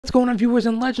What's going on, viewers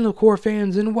and Legend of Korra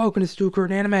fans, and welcome to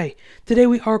Stuart Anime. Today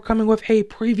we are coming with a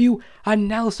preview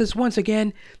analysis once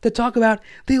again to talk about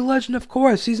The Legend of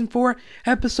Korra Season 4,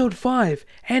 Episode 5,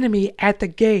 Enemy at the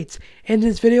Gates. In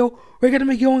this video, we're going to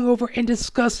be going over and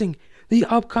discussing the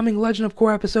upcoming Legend of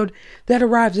Korra episode that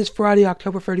arrives this Friday,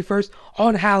 October 31st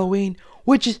on Halloween,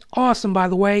 which is awesome, by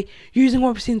the way, using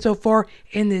what we've seen so far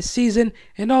in this season,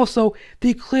 and also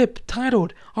the clip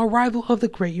titled Arrival of the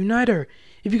Great Uniter.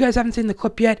 If you guys haven't seen the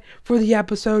clip yet for the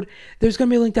episode, there's going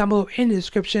to be a link down below in the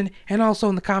description and also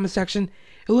in the comment section.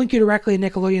 It'll link you directly to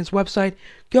Nickelodeon's website.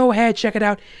 Go ahead, check it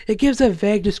out. It gives a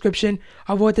vague description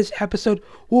of what this episode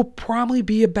will probably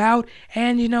be about,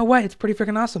 and you know what? It's pretty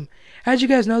freaking awesome. As you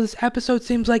guys know, this episode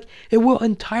seems like it will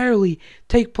entirely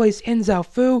take place in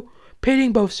Zaofu,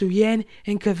 pitting both Suyin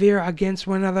and Kuvira against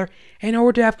one another in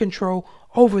order to have control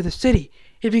over the city.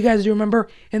 If you guys remember,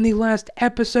 in the last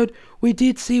episode, we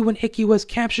did see when Ikki was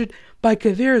captured by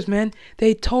Kuvira's men,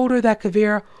 they told her that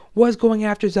Kuvira was going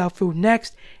after Zaofu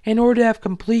next in order to have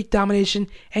complete domination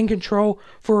and control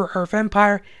for her Earth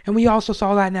Empire, and we also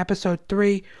saw that in episode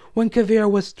 3 when Kuvira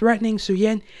was threatening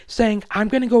Suyin, saying, "I'm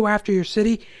going to go after your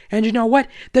city," and you know what?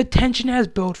 The tension has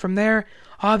built from there.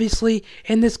 Obviously,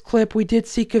 in this clip, we did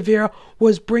see Kuvira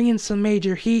was bringing some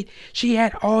major heat. She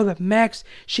had all the mechs,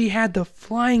 she had the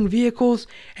flying vehicles,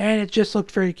 and it just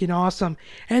looked freaking awesome.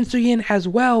 And Suyin as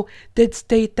well did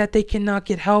state that they cannot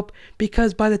get help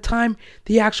because by the time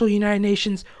the actual United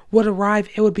Nations would arrive,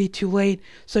 it would be too late.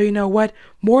 So you know what?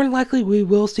 More than likely, we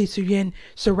will see Suyin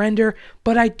surrender,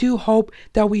 but I do hope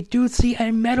that we do see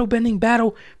a metal-bending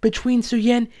battle between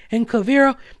Suyin and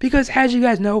Kuvira, because as you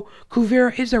guys know,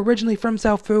 Kuvira is originally from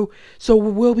Zaofu, so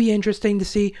it will be interesting to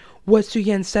see what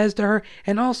Suyin says to her,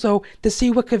 and also to see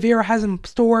what Kuvira has in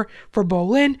store for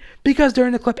Bolin, because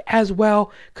during the clip as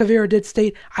well, Kuvira did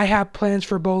state, "I have plans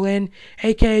for Bolin,"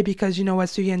 aka because you know what,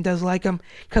 Suyin does like him,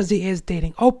 because he is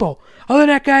dating Opal. Other than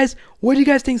that, guys, what do you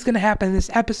guys think is going to happen in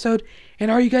this episode, and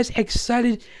are you guys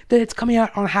excited that it's coming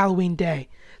out on Halloween Day?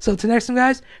 So until next time,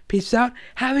 guys, peace out,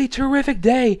 have a terrific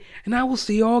day, and I will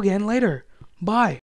see you all again later. Bye.